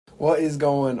What is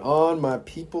going on, my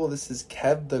people? This is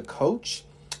Kev the Coach.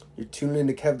 You're tuning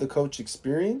into Kev the Coach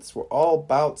Experience. We're all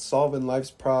about solving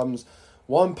life's problems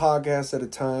one podcast at a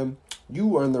time.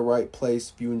 You are in the right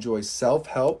place if you enjoy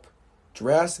self-help,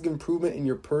 drastic improvement in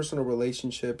your personal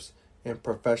relationships, and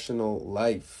professional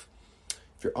life.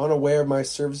 If you're unaware of my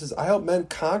services, I help men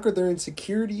conquer their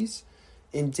insecurities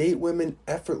and date women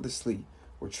effortlessly.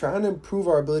 We're trying to improve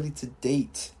our ability to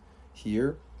date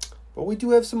here. But we do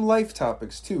have some life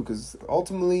topics too, because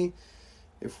ultimately,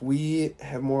 if we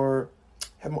have our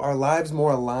lives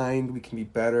more aligned, we can be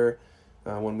better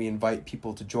when we invite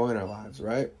people to join our lives,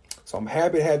 right? So I'm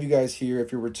happy to have you guys here.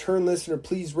 If you're a return listener,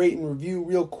 please rate and review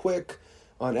real quick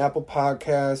on Apple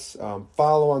Podcasts.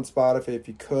 Follow on Spotify if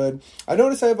you could. I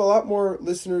notice I have a lot more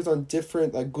listeners on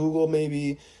different, like Google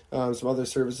maybe, some other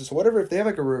services. So whatever, if they have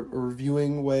like a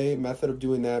reviewing method of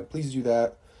doing that, please do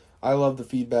that. I love the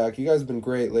feedback. You guys have been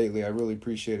great lately. I really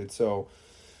appreciate it. So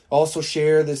also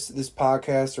share this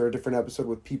podcast or a different episode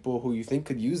with people who you think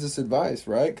could use this advice,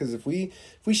 right? Because if we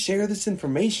share this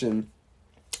information,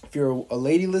 if you're a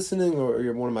lady listening or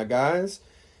you're one of my guys,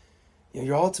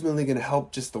 you're ultimately going to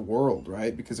help just the world,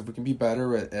 right? Because if we can be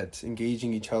better at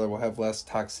engaging each other, we'll have less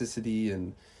toxicity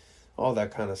and all that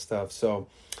kind of stuff. So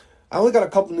I only got a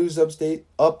couple news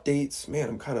updates.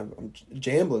 Man, I'm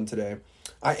jambling today.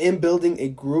 I am building a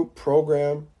group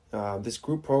program. This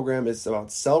group program is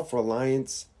about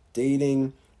self-reliance,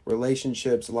 dating,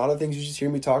 relationships, a lot of things you just hear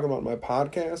me talking about in my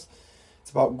podcast.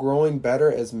 It's about growing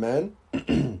better as men.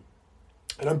 And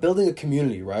I'm building a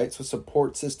community, right? So a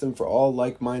support system for all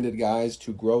like-minded guys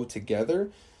to grow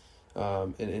together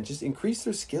and just increase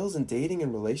their skills in dating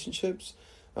and relationships.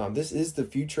 This is the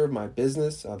future of my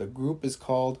business. The group is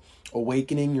called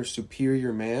Awakening Your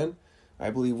Superior Man.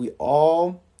 I believe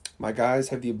my guys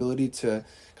have the ability to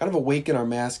kind of awaken our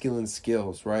masculine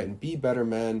skills, right? And be better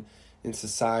men in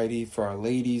society for our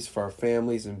ladies, for our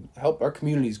families, and help our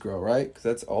communities grow, right? Because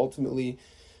that's ultimately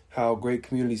how great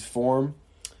communities form,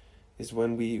 is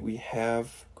when we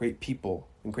have great people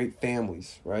and great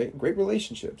families, right? Great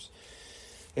relationships.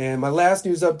 And my last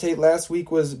news update last week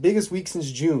was the biggest week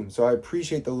since June. So I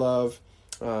appreciate the love.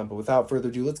 But without further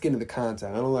ado, let's get into the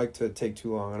content. I don't like to take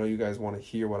too long. I know you guys want to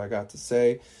hear what I got to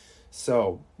say.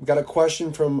 So we got a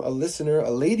question from a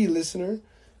lady listener.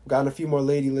 I've gotten a few more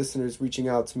lady listeners reaching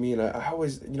out to me. And I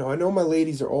always, I know my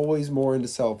ladies are always more into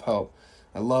self-help.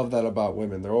 I love that about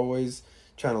women. They're always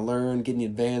trying to learn, getting the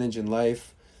advantage in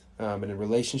life, and in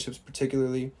relationships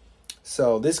particularly.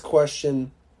 So this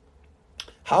question,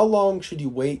 how long should you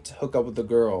wait to hook up with a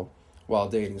girl while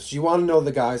dating? So you want to know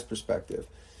the guy's perspective.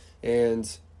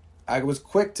 And I was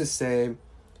quick to say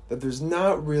that there's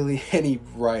not really any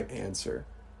right answer.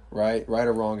 Right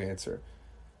or wrong answer.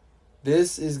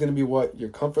 This is going to be what your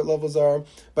comfort levels are.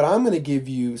 But I'm going to give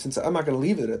you, since I'm not going to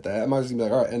leave it at that, I'm not just going to be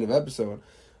like, all right, end of episode.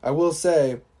 I will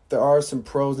say there are some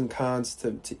pros and cons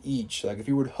to each. Like if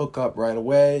you were to hook up right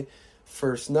away,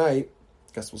 first night,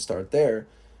 I guess we'll start there.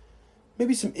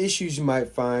 Maybe some issues you might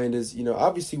find is,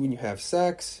 obviously when you have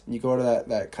sex and you go to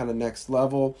that kind of next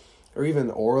level, or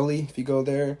even orally if you go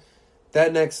there,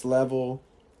 that next level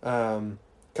can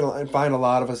find a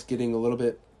lot of us getting a little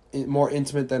bit more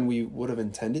intimate than we would have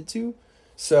intended to.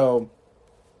 So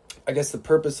I guess the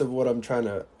purpose of what I'm trying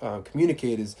to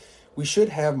communicate is we should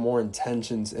have more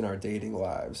intentions in our dating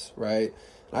lives, right?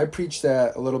 And I preach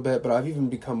that a little bit, but I've even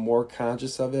become more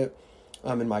conscious of it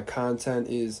in my content,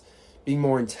 is being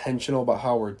more intentional about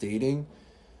how we're dating.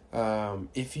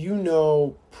 If you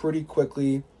know pretty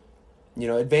quickly,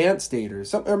 advanced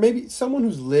daters, or maybe someone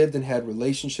who's lived and had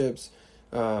relationships,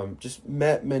 just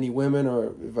met many women,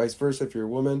 or vice versa if you're a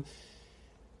woman,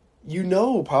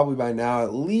 probably by now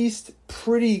at least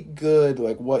pretty good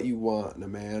like what you want in a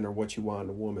man or what you want in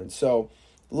a woman. So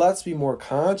let's be more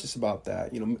conscious about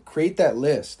that. Create that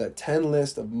list, that 10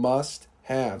 list of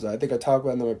must-haves. I think I talked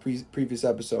about in my previous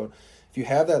episode. If you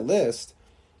have that list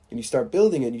and you start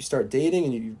building it, and you start dating,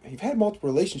 and you've had multiple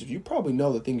relationships, you probably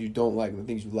know the things you don't like and the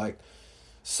things you like.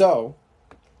 So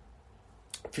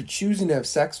if you're choosing to have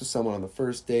sex with someone on the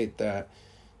first date that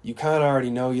you kind of already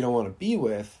know you don't want to be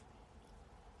with,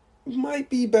 it might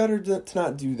be better to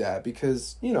not do that,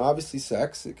 because, obviously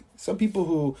sex, some people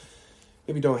who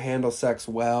maybe don't handle sex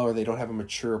well, or they don't have a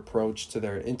mature approach to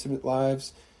their intimate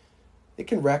lives, it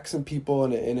can wreck some people,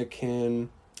 and it can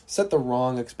set the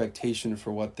wrong expectation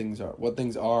for what things are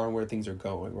and where things are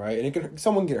going, right? And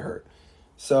someone get hurt.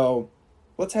 So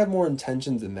let's have more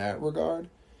intentions in that regard.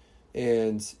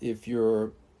 And if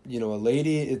you're, a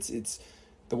lady, it's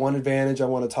the one advantage I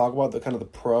want to talk about, the kind of the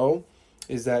pro,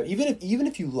 is that even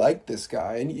if you like this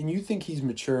guy and you think he's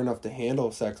mature enough to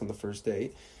handle sex on the first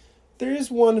date, there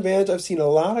is one advantage. I've seen a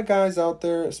lot of guys out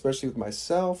there, especially with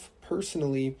myself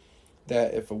personally,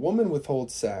 that if a woman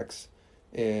withholds sex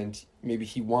and maybe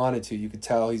he wanted to, you could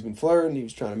tell he's been flirting, he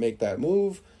was trying to make that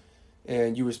move,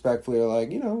 and you respectfully are like,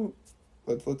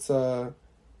 let's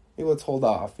maybe let's hold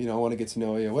off, I want to get to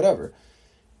know you, whatever.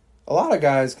 A lot of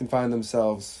guys can find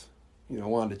themselves,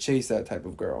 wanting to chase that type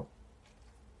of girl.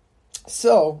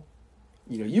 So,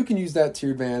 you can use that to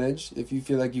your advantage. If you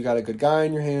feel like you got a good guy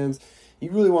in your hands, you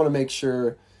really want to make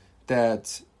sure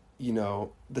that,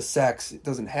 the sex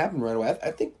doesn't happen right away.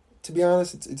 I think, to be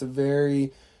honest, it's a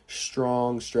very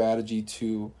strong strategy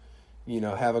to,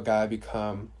 have a guy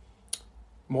become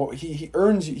more, he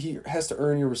has to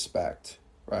earn your respect,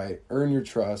 right? Earn your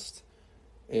trust.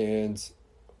 And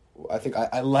I think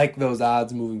I like those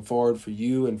odds moving forward for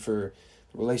you and for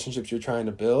the relationships you're trying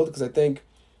to build. Because I think,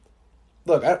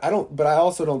 look, I don't, but I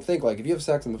also don't think, like, if you have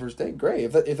sex on the first date, great.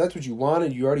 If that's what you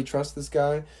wanted, you already trust this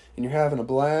guy, and you're having a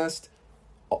blast,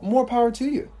 more power to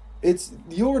you. It's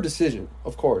your decision,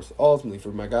 of course, ultimately,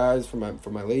 for my guys, for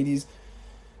my ladies.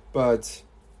 But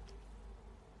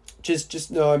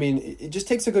just know, it just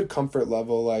takes a good comfort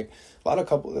level. Like, a lot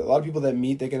of people that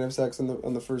meet, they can have sex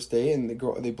on the first date, and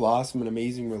they blossom an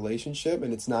amazing relationship,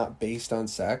 and it's not based on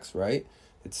sex, right?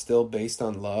 It's still based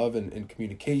on love and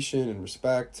communication and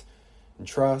respect and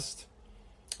trust.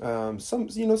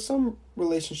 Some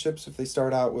relationships, if they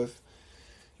start out with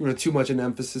too much an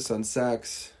emphasis on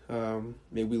sex,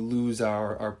 maybe we lose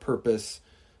our purpose,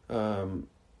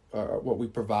 what we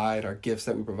provide, our gifts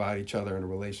that we provide each other in a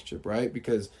relationship, right?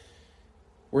 Because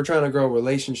we're trying to grow a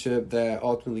relationship that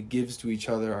ultimately gives to each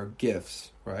other our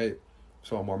gifts, right?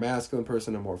 So a more masculine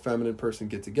person, a more feminine person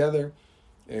get together,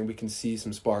 and we can see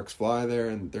some sparks fly there,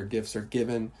 and their gifts are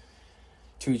given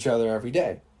to each other every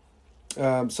day.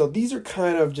 So these are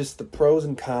kind of just the pros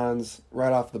and cons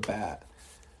right off the bat.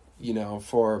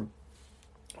 For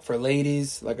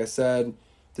ladies, like I said,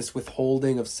 this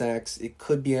withholding of sex, it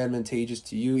could be advantageous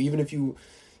to you, even if you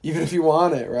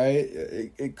want it, right?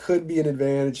 It could be an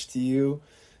advantage to you.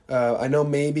 I know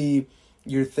maybe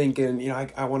you're thinking,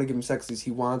 I want to give him sex because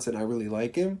he wants it and I really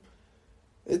like him.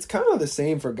 It's kind of the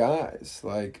same for guys.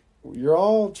 Like, you're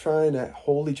all trying to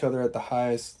hold each other at the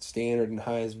highest standard and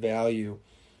highest value.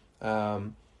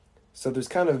 So there's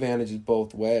kind of advantages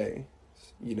both ways.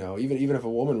 Even if a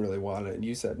woman really wanted it and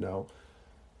you said no,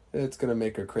 it's going to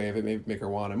make her crave it, maybe make her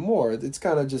want it more. It's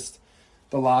kind of just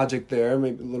the logic there,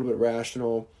 maybe a little bit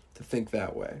rational to think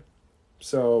that way.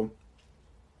 So,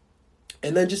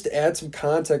 and then just to add some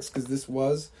context, because this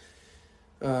was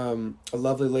a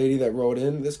lovely lady that wrote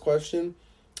in this question,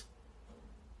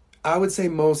 I would say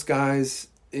most guys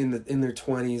in their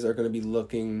 20s are going to be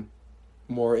looking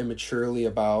more immaturely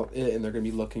about it, and they're going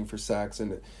to be looking for sex.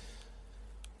 And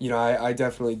I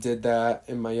definitely did that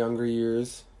in my younger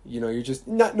years. You're just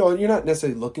you're not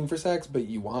necessarily looking for sex, but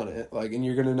you want it, and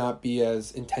you're going to not be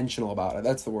as intentional about it.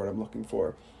 That's the word I'm looking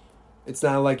for. It's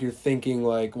not like you're thinking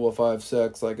well, if I have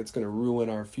sex, it's going to ruin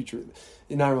our future.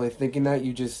 You're not really thinking that.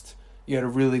 You had a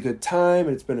really good time,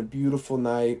 and it's been a beautiful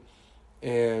night,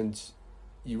 and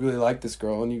you really like this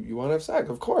girl, and you want to have sex,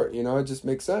 of course. It just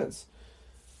makes sense.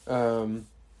 So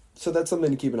that's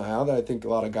something to keep an eye out. That I think a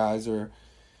lot of guys are,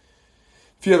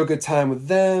 if you have a good time with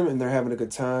them and they're having a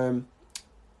good time,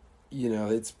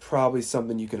 it's probably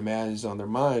something you can imagine is on their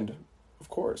mind, of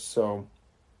course. So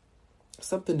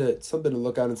something to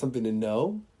look at and something to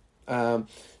know.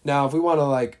 Now, if we want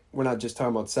to, we're not just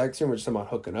talking about sex here, we're just talking about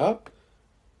hooking up.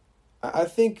 I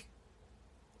think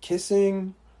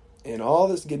kissing and all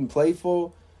this, getting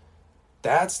playful,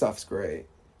 that stuff's great.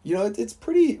 It's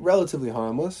pretty relatively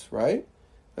harmless, right?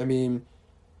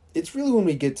 It's really when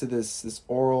we get to this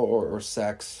oral or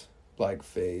sex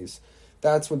phase,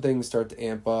 that's when things start to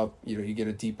amp up. You get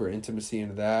a deeper intimacy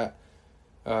into that.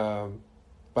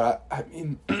 But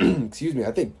excuse me,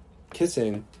 I think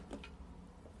kissing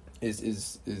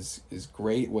is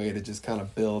great way to just kind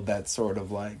of build that sort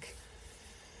of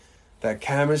that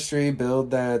chemistry, build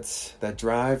that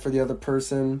drive for the other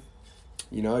person.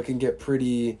 It can get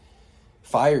pretty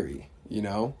fiery, in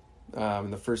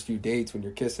the first few dates when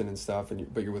you're kissing and stuff,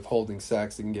 but you're withholding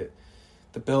sex. It can get,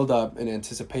 the build up and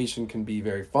anticipation can be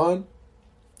very fun.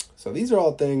 So these are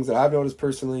all things that I've noticed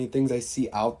personally, things I see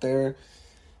out there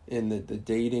in the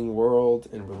dating world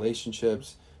and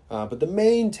relationships. But the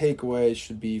main takeaway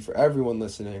should be for everyone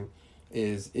listening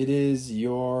is it is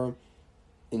your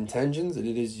intentions, and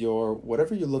it is your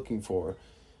whatever you're looking for.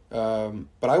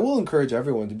 But I will encourage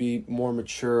everyone to be more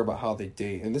mature about how they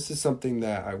date. And this is something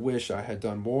that I wish I had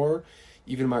done more,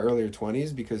 even in my earlier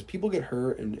 20s, because people get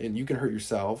hurt and you can hurt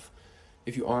yourself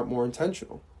if you aren't more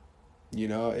intentional. You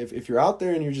know, if you're out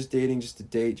there and you're just dating just to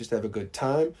date, just to have a good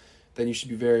time, then you should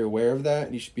be very aware of that,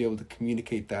 and you should be able to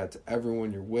communicate that to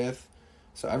everyone you're with,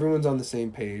 so everyone's on the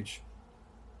same page.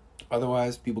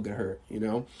 Otherwise, people get hurt, you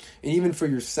know? And even for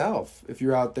yourself, if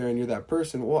you're out there and you're that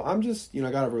person, well, I'm just,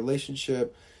 I got a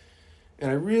relationship,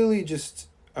 and I really just,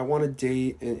 I want to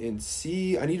date and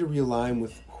see, I need to realign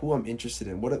with who I'm interested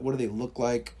in. What do they look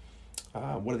like?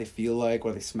 What do they feel like?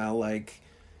 What do they smell like?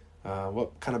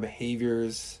 What kind of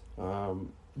behaviors do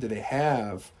they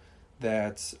have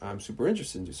that I'm super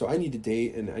interested in? So I need to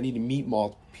date, and I need to meet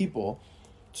multiple people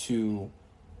to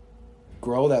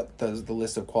grow the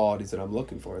list of qualities that I'm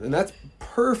looking for. And that's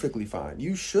perfectly fine.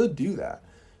 You should do that.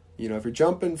 If you're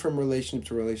jumping from relationship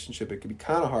to relationship, it can be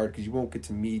kind of hard because you won't get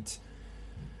to meet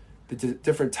the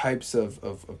different types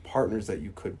of partners that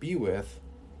you could be with.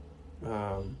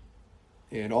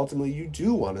 And ultimately, you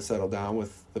do want to settle down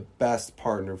with the best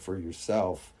partner for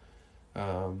yourself.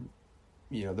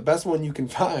 The best one you can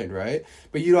find, right?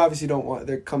 But you obviously don't want,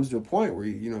 there comes to a point where,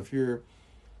 if you're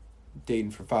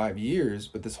dating for 5 years,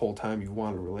 but this whole time you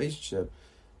want a relationship,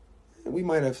 we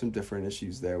might have some different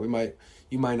issues there.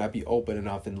 You might not be open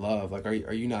enough in love. Like,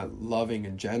 are you not loving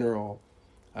in general?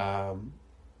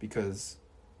 Because,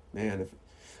 man,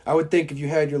 I would think if you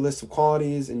had your list of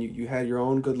qualities and you had your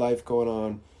own good life going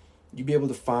on, you'd be able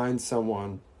to find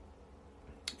someone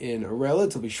in a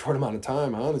relatively short amount of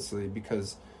time, honestly,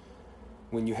 because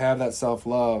when you have that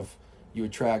self-love, you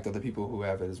attract other people who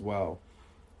have it as well.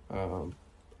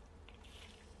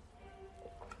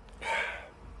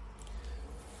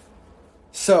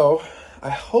 So I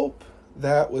hope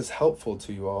that was helpful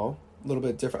to you all. A little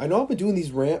bit different. I know I've been doing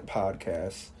these rant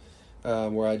podcasts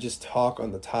where I just talk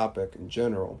on the topic in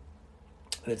general,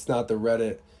 and it's not the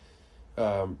Reddit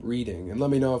reading. And let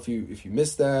me know if you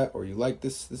missed that or you like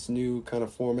this new kind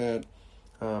of format.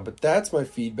 But that's my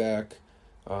feedback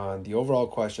on the overall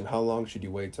question: how long should you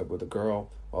wait up with a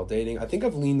girl while dating? I think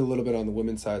I've leaned a little bit on the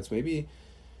women's side, so maybe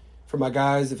for my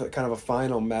guys, if kind of a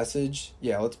final message,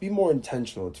 let's be more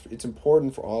intentional. It's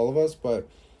important for all of us, but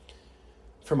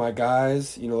for my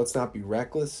guys, let's not be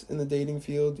reckless in the dating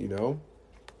field.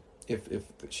 If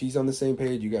she's on the same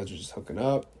page, you guys are just hooking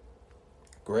up,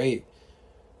 great.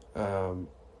 But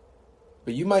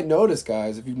you might notice,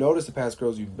 guys, if you've noticed the past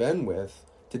girls you've been with,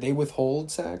 did they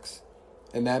withhold sex?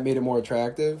 And that made it more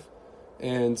attractive?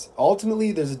 And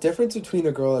ultimately, there's a difference between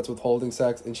a girl that's withholding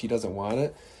sex and she doesn't want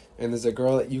it, and there's a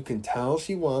girl that you can tell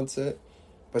she wants it,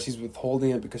 but she's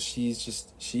withholding it because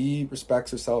she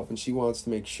respects herself and she wants to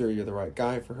make sure you're the right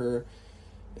guy for her.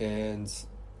 And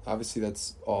obviously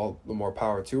that's all the more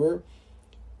power to her.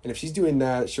 And if she's doing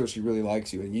that, it shows she really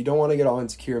likes you. And you don't want to get all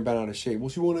insecure and bent out of shape. Well,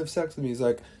 she won't have sex with me. It's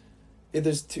like,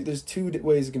 there's two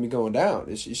ways it can be going down.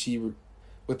 Is she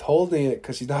withholding it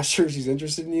because she's not sure she's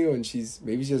interested in you and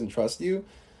maybe she doesn't trust you?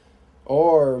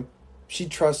 Or she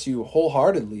trusts you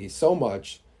wholeheartedly so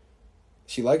much,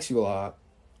 she likes you a lot,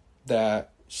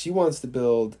 that she wants to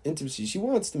build intimacy. She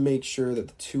wants to make sure that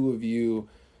the two of you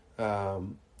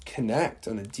connect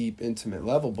on a deep, intimate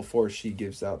level before she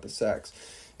gives out the sex.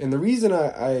 And the reason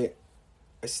I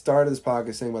started this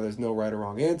podcast saying, well, there's no right or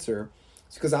wrong answer,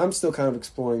 is because I'm still kind of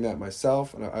exploring that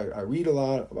myself. And I read a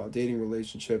lot about dating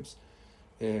relationships.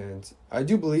 And I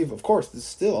do believe, of course, this is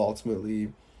still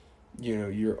ultimately,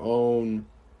 your own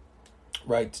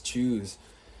right to choose.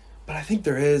 But I think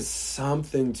there is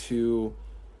something to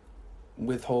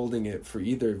withholding it for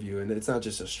either of you. And it's not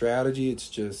just a strategy. It's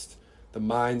just the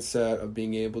mindset of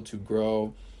being able to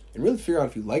grow and really figure out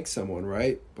if you like someone,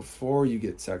 right? Before you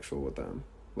get sexual with them.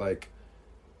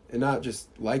 And not just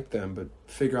like them, but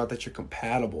figure out that you're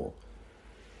compatible,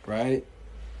 right?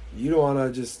 You don't want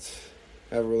to just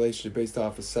have a relationship based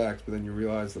off of sex, but then you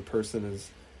realize the person is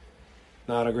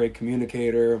not a great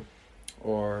communicator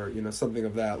or, something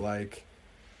of that like.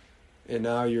 And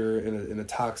now you're in a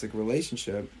toxic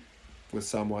relationship with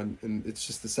someone, and it's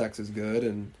just the sex is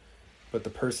good, but the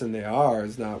person they are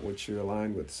is not what you're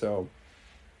aligned with. So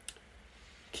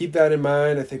keep that in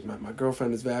mind. I think my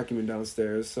girlfriend is vacuuming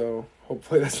downstairs, so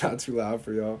hopefully that's not too loud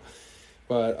for y'all.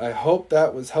 But I hope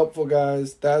that was helpful,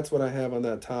 guys. That's what I have on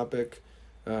that topic.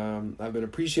 I've been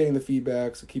appreciating the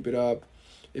feedback, so keep it up.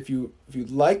 If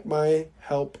you'd like my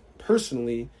help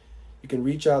personally, you can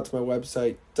reach out to my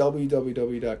website,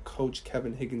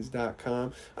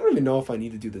 www.coachkevinhiggins.com. I don't even know if I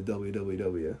need to do the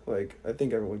www. I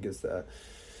think everyone gets that.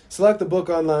 Select the book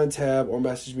online tab or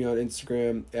message me on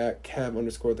Instagram at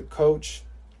kev_the_coach.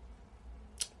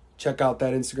 Check out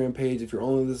that Instagram page. If you're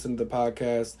only listening to the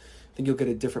podcast, I think you'll get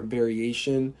a different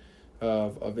variation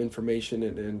of information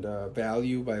and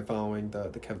value by following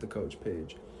the Kev the Coach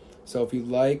page. So if you'd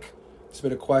like,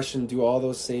 submit a question, do all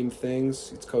those same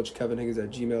things. It's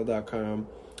coachkevinhiggins@gmail.com.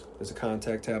 There's a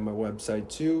contact tab on my website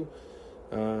too.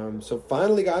 So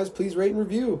finally, guys, please rate and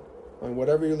review on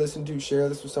whatever you're listening to. Share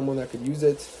this with someone that could use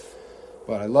it.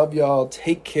 But I love y'all.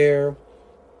 Take care.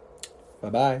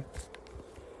 Bye-bye.